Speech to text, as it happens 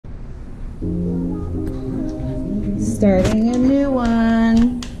Starting a new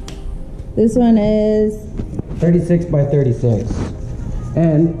one. This one is 36 by 36.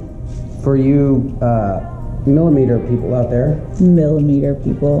 And for you millimeter people out there, millimeter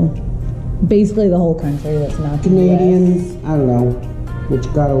people, basically the whole country that's not Canadians, I don't know what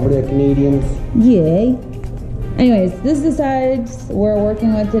you got over there, Canadians. Yay. Anyways, this is the size we're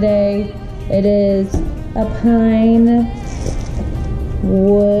working with today. It is a pine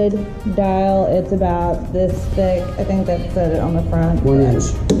wood dial. It's about this thick. I think that said it on the front. 1 inch.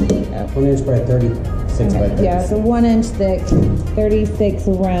 Yep. 1 inch by 36 by 36. Yeah, it's a 1 inch thick, 36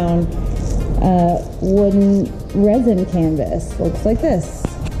 round wooden resin canvas. Looks like this.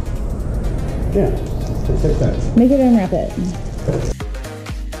 Yeah, it's like that. Make it and unwrap it.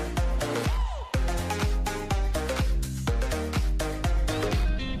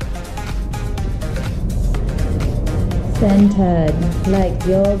 Scented, like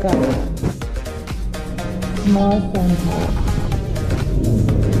yoga. More scented.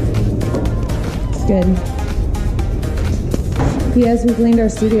 It's good. Yes, we cleaned our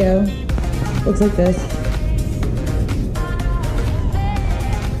studio. Looks like this.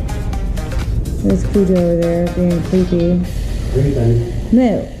 There's Cujo over there being creepy. Everything.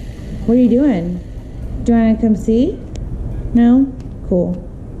 Moo, what are you doing? Do you want to come see? No? Cool.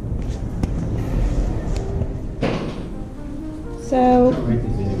 So,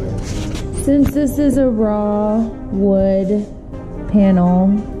 since this is a raw wood panel,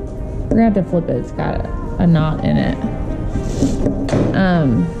 we're gonna have to flip it. It's got a knot in it.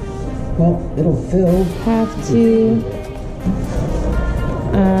 Well, it'll fill. Have to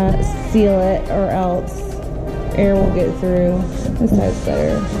seal it or else air will get through. This side's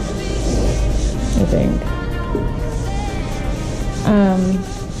better, I think.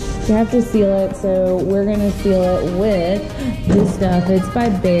 You have to seal it, so we're gonna seal it with this stuff. It's by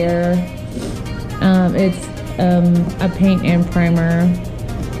Bear. It's a paint and primer.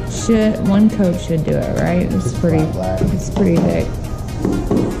 One coat should do it, right? It's pretty thick.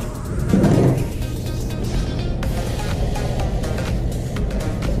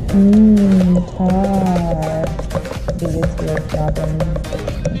 Tar. Biggest weird problem.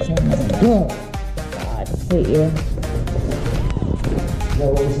 Oh, God, hate you. No,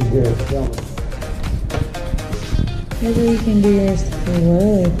 what this is good. Maybe we can do your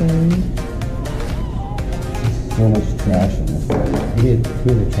swirly thing. So much trash in this. We need the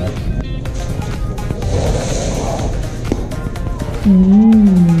trash.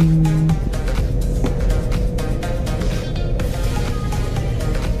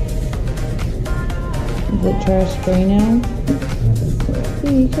 Is it trash free now?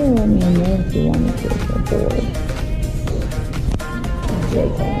 See, you could let me know if you wanted to. So bored.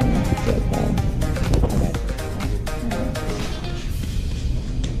 JK.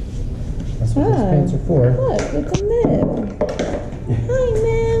 That's what these pants are for. Look, it's a Moo. Hi,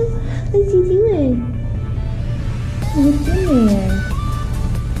 Moo. What's you doing? What's in there?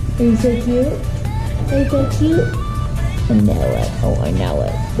 Are you so cute? Are you so cute? I know it. Oh, I know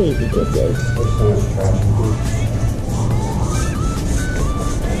it. Baby kisses. There's so much trash in here.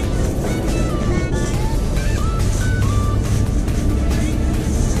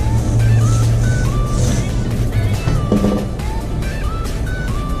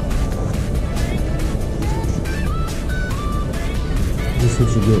 This is what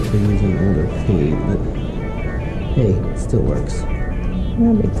you get for using older paint, but hey, it still works.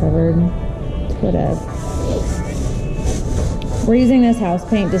 I'll be covered. Whatever. We're using this house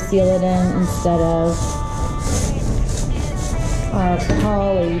paint to seal it in instead of our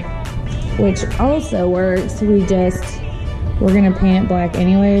poly, which also works. We're gonna paint it black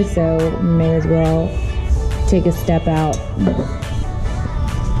anyway, so may as well take a step out.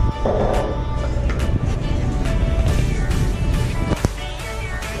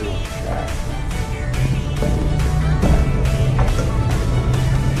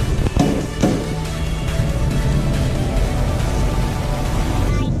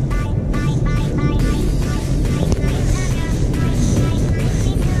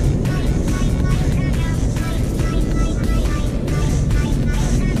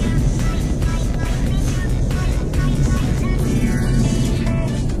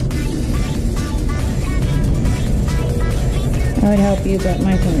 I would help you, but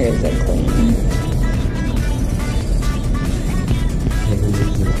my fingers are clean.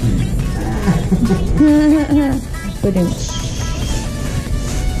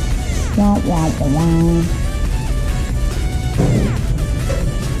 Wah, wah, wah.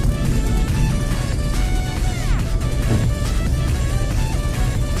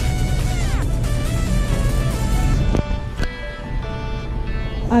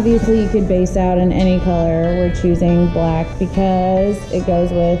 I Obviously you could base out in any color. We're choosing black because it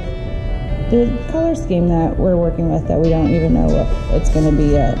goes with the color scheme that we're working with that we don't even know if it's going to be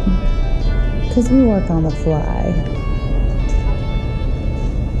yet. Because we work on the fly.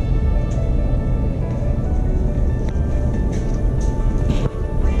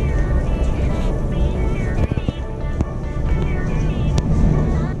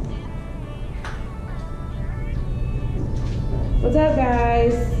 What's up,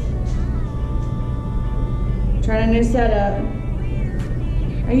 guys? Trying a new setup.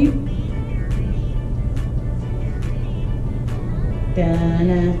 Are you? Dun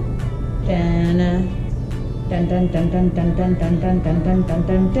dun dun dun dun dun dun dun dun dun dun dun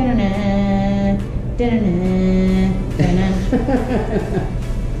dun dun dun dun.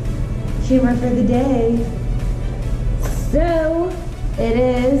 Humor for the day. So it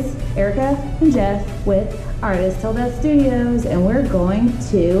is Erica and Jeff with Artist Till Death Studios, and we're going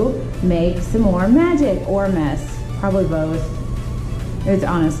to make some more magic or mess. Probably both. It's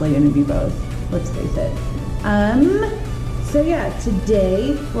honestly going to be both. Let's face it. So yeah,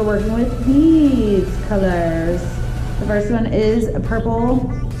 today we're working with these colors. The first one is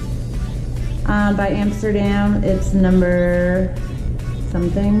purple by Amsterdam. It's number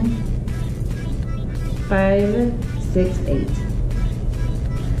something 568.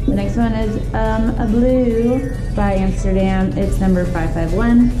 The next one is a blue by Amsterdam. It's number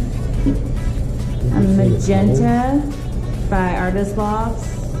 551. A magenta by Artist Lofts.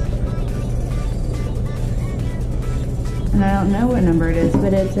 And I don't know what number it is,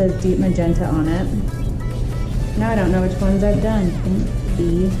 but it says deep magenta on it. Now I don't know which ones I've done.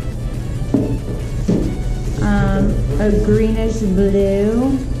 B. A greenish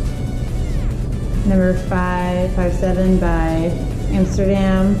blue. Number 557 by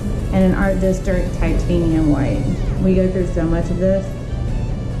Amsterdam, and an Art District titanium white. We go through so much of this.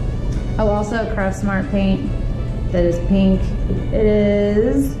 Oh, also a Craft Smart paint that is pink. It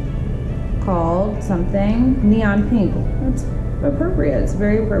is called something neon pink. It's appropriate. It's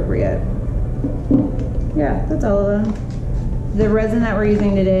very appropriate. Yeah, that's all of them. The resin that we're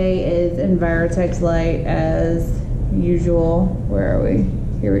using today is Envirotex Light as usual. Where are we?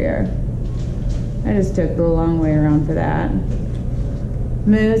 Here we are. I just took the long way around for that.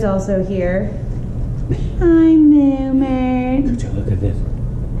 Moo's also here. Hi, Moo, Mert. Look at this.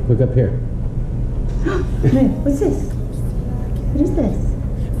 Look up here. Moo, what's this? What is this?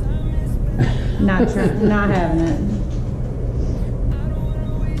 Not having it.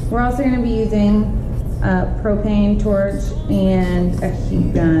 We're also going to be using a propane torch and a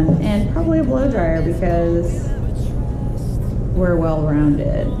heat gun and probably a blow dryer because we're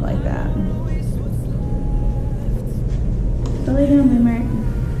well-rounded like that. Lay down, Boomer.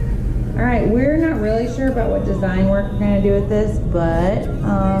 Alright, we're not really sure about what design work we're going to do with this, but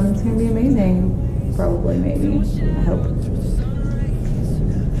it's going to be amazing. Probably, maybe. I hope.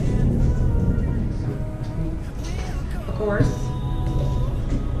 Of course.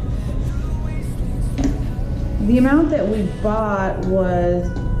 The amount that we bought was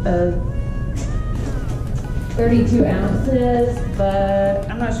 32 ounces, but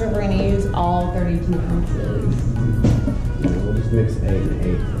I'm not sure if we're going to use all 32 ounces. We'll just mix 8 and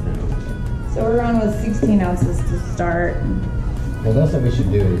 8 for now. So we're going with 16 ounces to start. Well, that's what we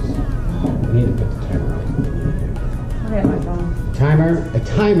should do is we need to put the timer on. Okay, my phone. A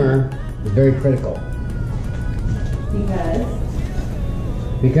timer is very critical.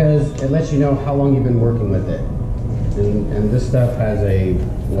 Because it lets you know how long you've been working with it. And this stuff has a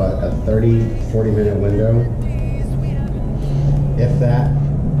 30-40 minute window, if that.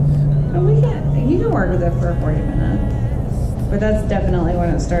 Oh, you can work with it for 40 minutes. But that's definitely when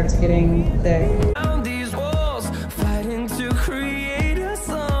it starts getting thick. On these walls, fighting to create a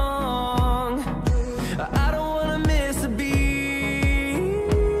song. I don't wanna miss a beat.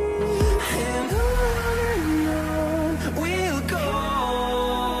 And on we'll go.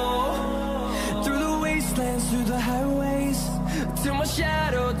 Through the wastelands, through the highways, till my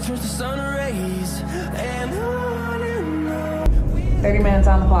shadow turns to sun rays. And on 30 minutes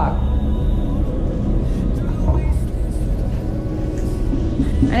on the clock.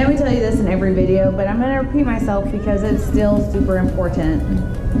 I know we tell you this in every video, but I'm going to repeat myself because it's still super important.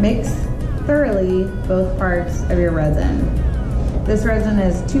 Mix thoroughly both parts of your resin. This resin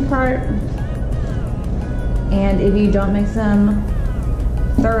is 2-part, and if you don't mix them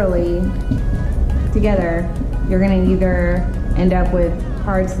thoroughly together, you're going to either end up with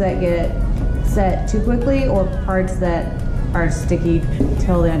parts that get set too quickly or parts that are sticky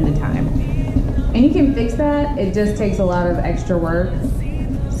till the end of time. And you can fix that, it just takes a lot of extra work.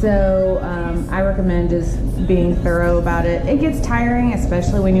 So I recommend just being thorough about it. It gets tiring,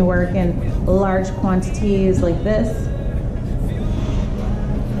 especially when you work in large quantities like this.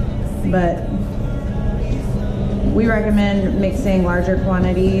 But we recommend mixing larger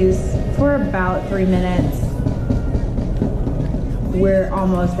quantities for about 3 minutes. We're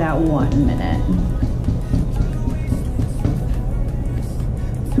almost at 1 minute.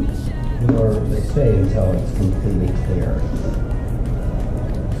 Or they say until it's completely clear.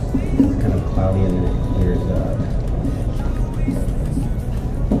 It's kind of cloudy and then it clears up.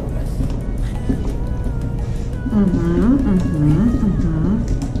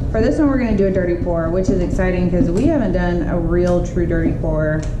 For this one, we're gonna do a dirty pour, which is exciting because we haven't done a real true dirty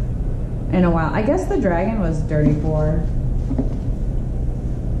pour in a while. I guess the dragon was dirty pour,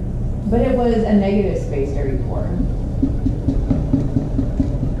 but it was a negative space dirty pour.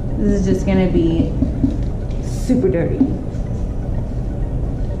 This is just gonna be super dirty.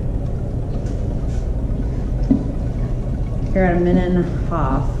 You're at 1.5 minutes.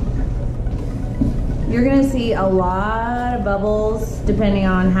 You're gonna see a lot of bubbles depending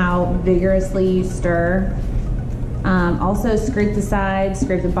on how vigorously you stir. Also scrape the sides,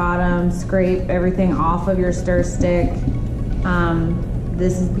 scrape the bottom, scrape everything off of your stir stick.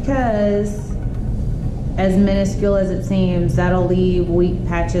 This is because, as minuscule as it seems, that'll leave weak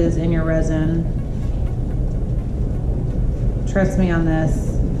patches in your resin. Trust me on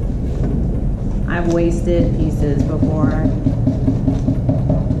this. I've wasted pieces before.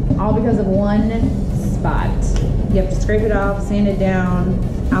 All because of one spot. You have to scrape it off, sand it down,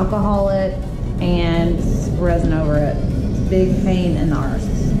 alcohol it, and resin over it. It's a big pain in the arse.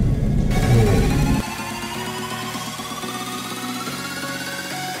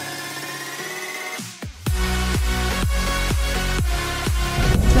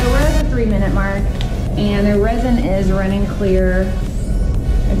 So we're at the 3 minute mark, and the resin is running clear.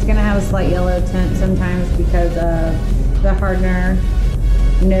 It's gonna have a slight yellow tint sometimes because of the hardener.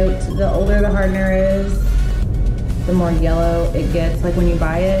 Note, the older the hardener is, the more yellow it gets. Like when you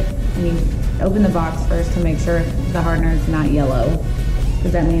buy it, and you open the box first to make sure the hardener is not yellow,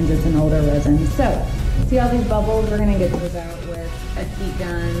 because that means it's an older resin. So, see all these bubbles? We're gonna get those out with a heat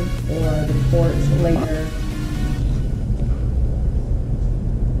gun or the torch later.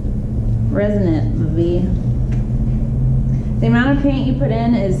 Resin it, V. The amount of paint you put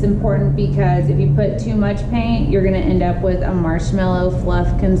in is important because if you put too much paint, you're gonna end up with a marshmallow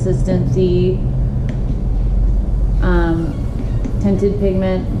fluff consistency. Tinted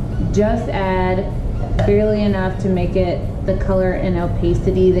pigment, just add barely enough to make it the color and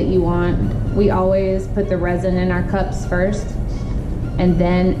opacity that you want. We always put the resin in our cups first and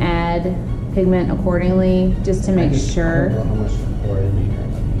then add pigment accordingly, just to make sure. I don't know how much to pour in here on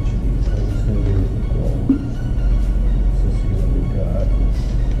each of these. I'm just gonna do equal. So see what we got.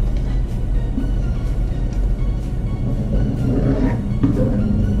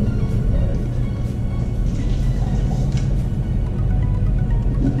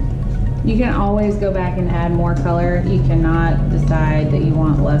 You can always go back and add more color. You cannot decide that you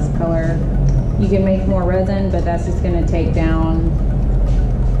want less color. You can make more resin, but that's just gonna take down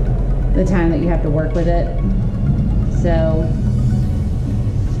the time that you have to work with it. So,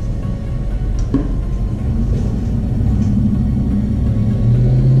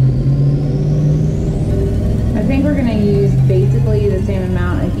 I think we're gonna use basically the same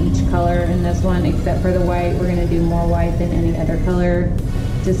amount of each color in this one, except for the white. We're gonna do more white than any other color,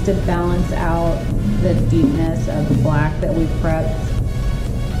 just to balance out the deepness of the black that we prepped.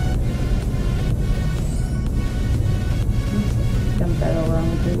 Dump that over on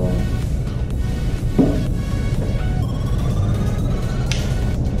the table.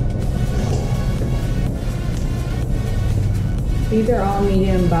 These are all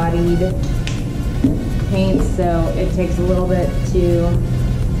medium bodied paints, so it takes a little bit to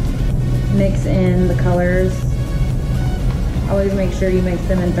mix in the colors. Always make sure you mix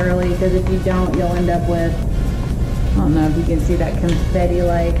them in thoroughly, because if you don't, you'll end up with, I don't know if you can see that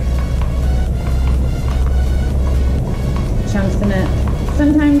confetti-like chunks in it.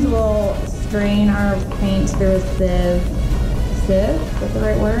 Sometimes we'll strain our paint through a sieve. Sieve? Is that the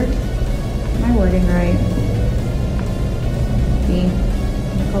right word? Am I wording right? See?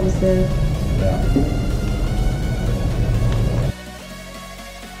 I call it a sieve. Yeah.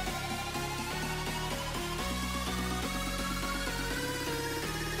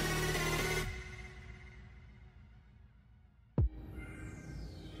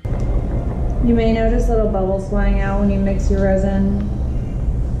 You may notice little bubbles flying out when you mix your resin.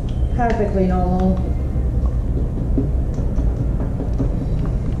 Perfectly normal.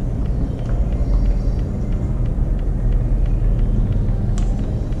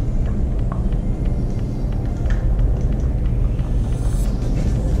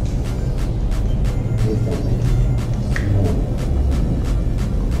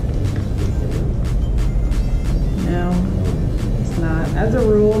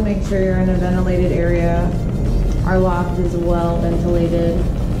 sure you're in a ventilated area. Our loft is well ventilated.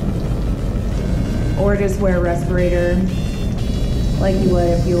 Or just wear a respirator like you would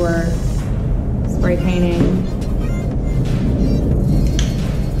if you were spray painting.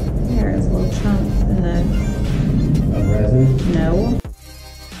 There's little chunks in the resin? No.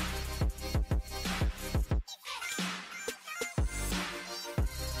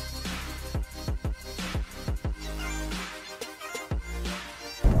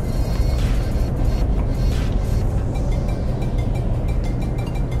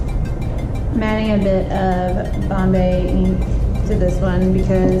 I'm adding a bit of Bombay ink to this one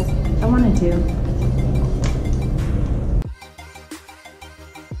because I wanted to.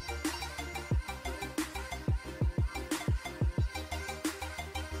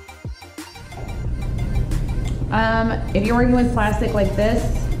 If you're working with plastic like this,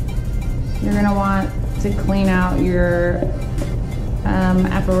 you're gonna want to clean out your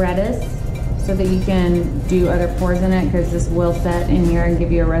apparatus so that you can do other pours in it, because this will set in here and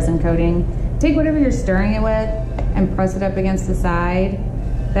give you a resin coating. Take whatever you're stirring it with and press it up against the side.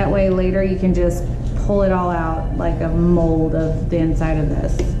 That way later you can just pull it all out like a mold of the inside of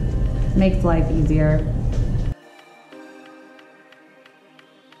this. Makes life easier.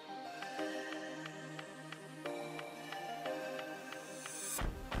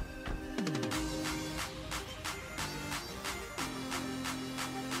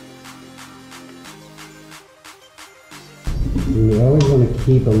 You always want to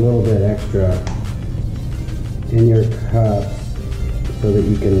keep a little bit extra in your cups so that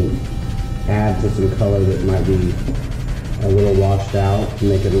you can add to some color that might be a little washed out to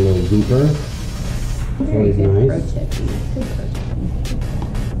make it a little deeper. It's always nice.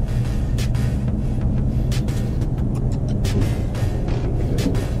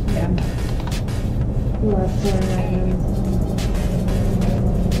 Yeah. Last one.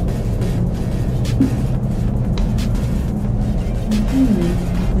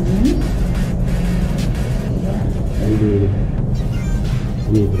 I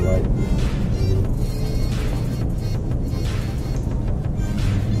need the light.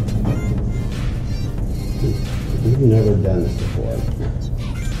 We've never done this before.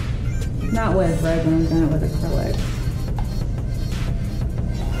 Not with resin, we've done it with acrylic.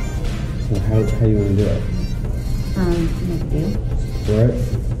 So how do you want to do it? Pour it?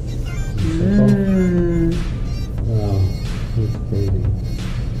 Wow, that's crazy.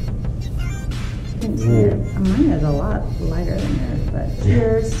 Mine is a lot lighter than yours, but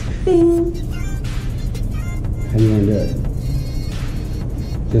yours, bing. How do you want to do it?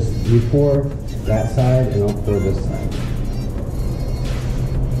 Just you pour that side and I'll pour this side.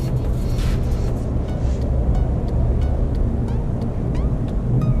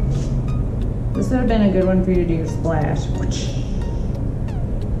 This would have been a good one for you to do your splash.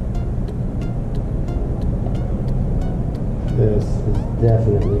 This is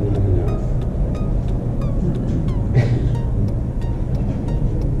definitely not enough.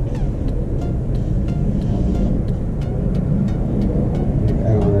 I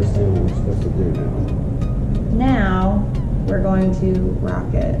don't understand what we're supposed to do now. Now we're going to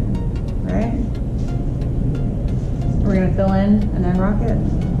rock it, right? We're going to fill in and then rock it.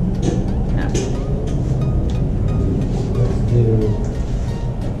 No. Let's do.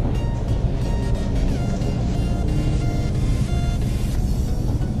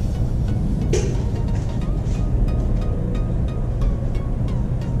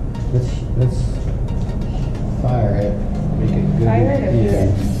 Let's fire it. Make it good. Fire it or heat Yeah. it?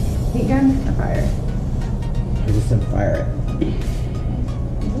 Heat gun or fire? I just said fire it.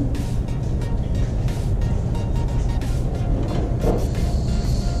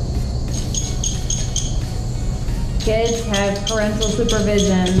 Kids have parental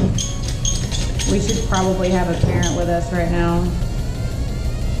supervision. We should probably have a parent with us right now.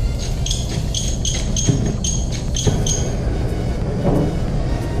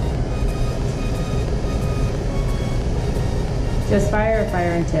 Just fire or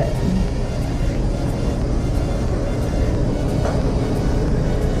fire and tip?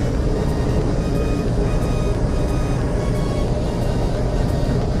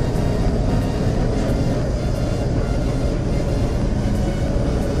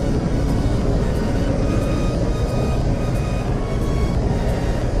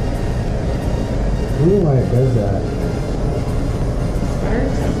 I wonder why it does that.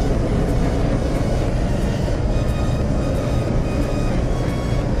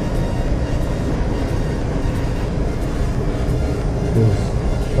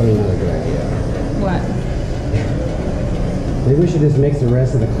 It's probably not a good idea. What? Maybe we should just mix the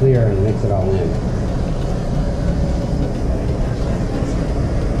rest of the clear and mix it all in.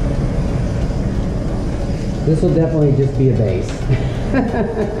 This will definitely just be a base.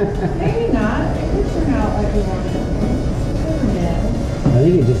 Maybe not. It could turn out like we want it. No. I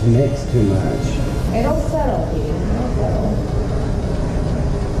think it just mixed too much. It'll settle, Pete. It'll settle.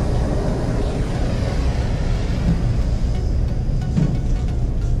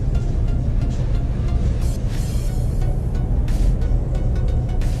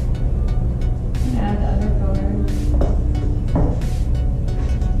 Add the other color.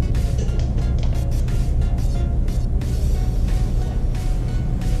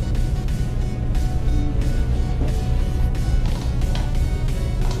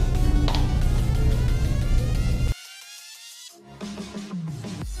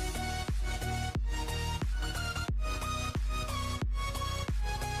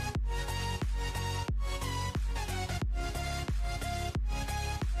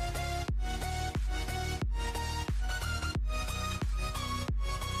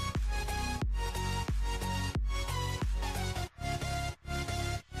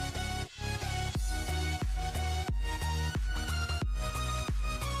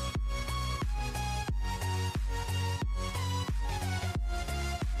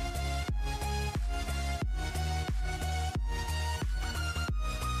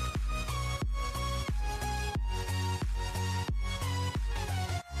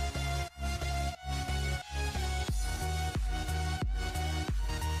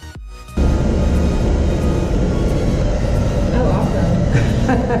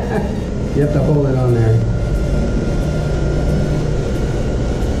 You have to hold it on there.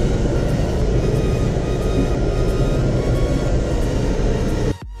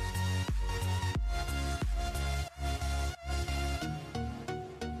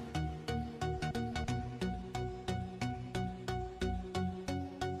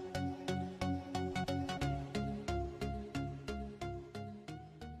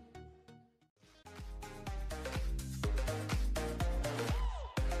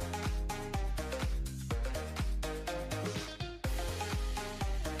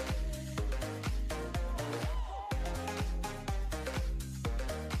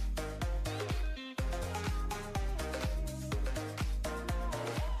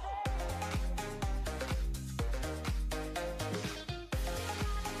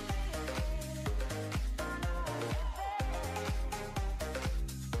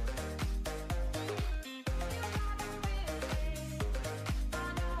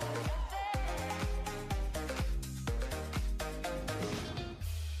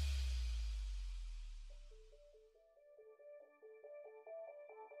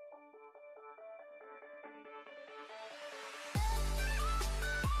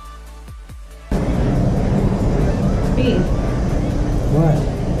 What?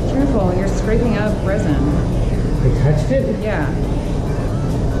 Careful, you're scraping up resin. I touched it? Yeah.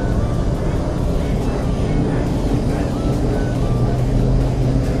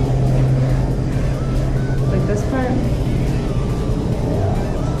 Like this part?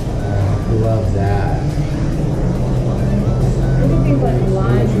 Love that. Look at these like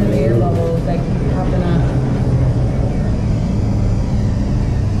lines of air bubbles that keep popping up.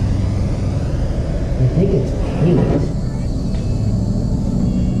 I think it's paint.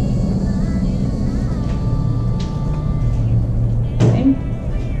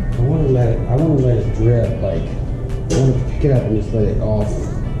 I want to let it drip, like, I want to pick it up and just let it all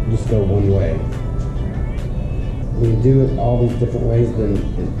just go one way. When you do it all these different ways, then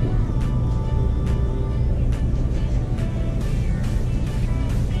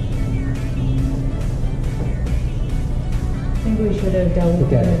I think we should have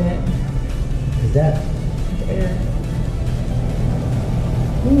diluted it. Is that? It's air.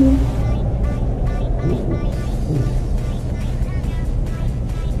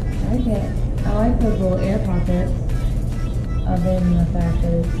 I like it. I like those little air pockets of it in the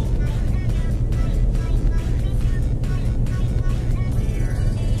factory.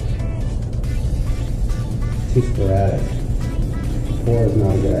 Too sporadic. 4 is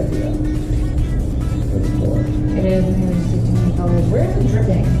not a good idea. What's 4? It is, and there's just too many colors. Where's the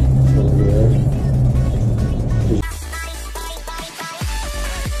dripping? Over here.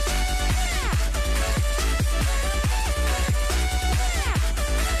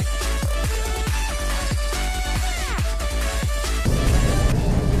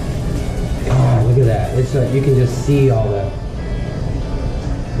 Look at that. It's like you can just see all the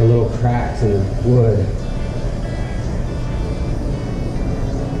little cracks in the wood.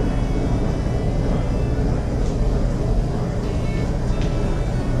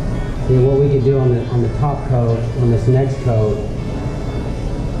 And what we could do on the top coat, on this next coat,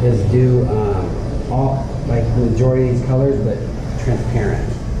 is do all like the majority of these colors, but transparent.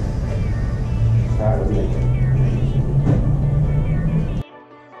 So I would make it.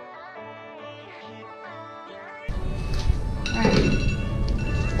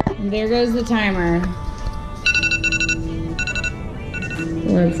 there goes the timer.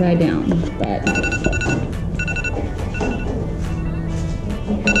 We're upside down, but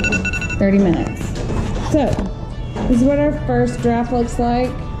 30 minutes. So, this is what our first draft looks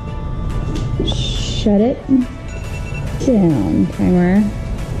like. Shut it down, timer.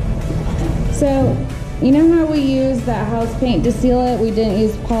 So, you know how we use that house paint to seal it? We didn't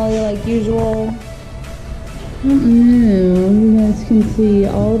use poly like usual. I don't know, you guys can see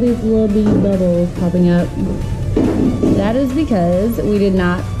all these little bitty bubbles popping up. That is because we did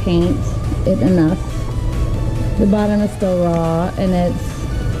not paint it enough. The bottom is still raw and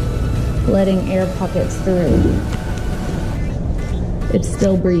it's letting air pockets through. It's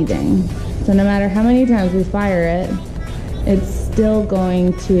still breathing. So no matter how many times we fire it, it's still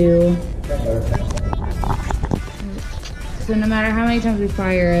going to... So no matter how many times we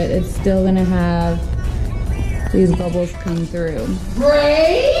fire it, it's still gonna have these bubbles come through.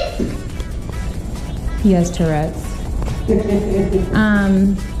 Great! Yes, Tourette's.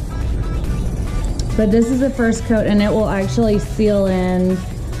 But this is the first coat and it will actually seal in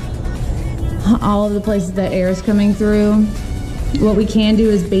all of the places that air is coming through. What we can do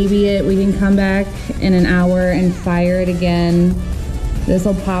is baby it. We can come back in an hour and fire it again. This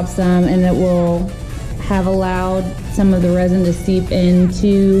will pop some and it will have allowed some of the resin to seep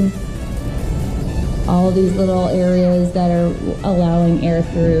into all these little areas that are allowing air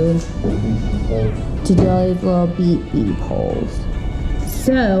through to do all these little beep holes.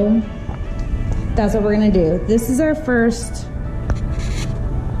 So that's what we're gonna do. This is our first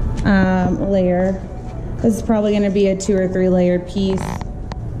layer. This is probably gonna be a 2 or 3 layered piece.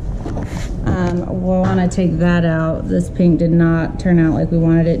 We'll wanna take that out. This pink did not turn out like we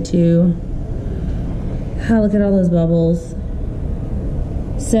wanted it to. Oh, look at all those bubbles.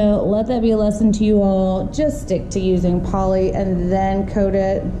 So let that be a lesson to you all. Just stick to using poly and then coat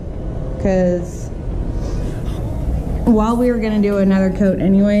it, because while we were gonna do another coat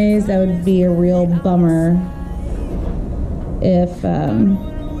anyways, that would be a real bummer if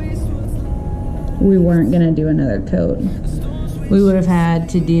we weren't gonna do another coat. We would have had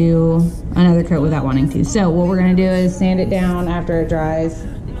to do another coat without wanting to. So what we're gonna do is sand it down after it dries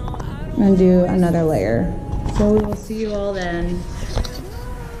and do another layer. So we will see you all then.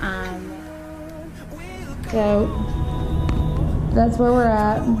 So that's where we're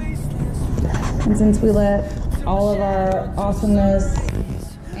at. And since we let all of our awesomeness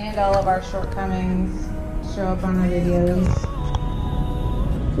and all of our shortcomings show up on our videos,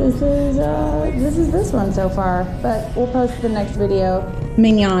 this is this one so far, but we'll post the next video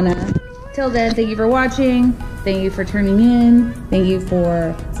mañana. Till then, thank you for watching. Thank you for tuning in. Thank you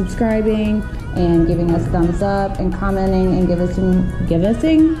for subscribing and giving us thumbs up and commenting and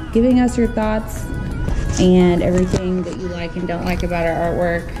giving us your thoughts and everything that you like and don't like about our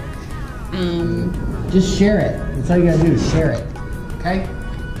artwork. Just share it. That's all you gotta do is share it. Okay?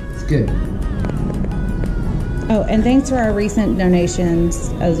 It's good. Oh, and thanks for our recent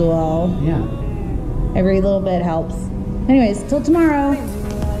donations as well. Yeah. Every little bit helps. Anyways, till tomorrow.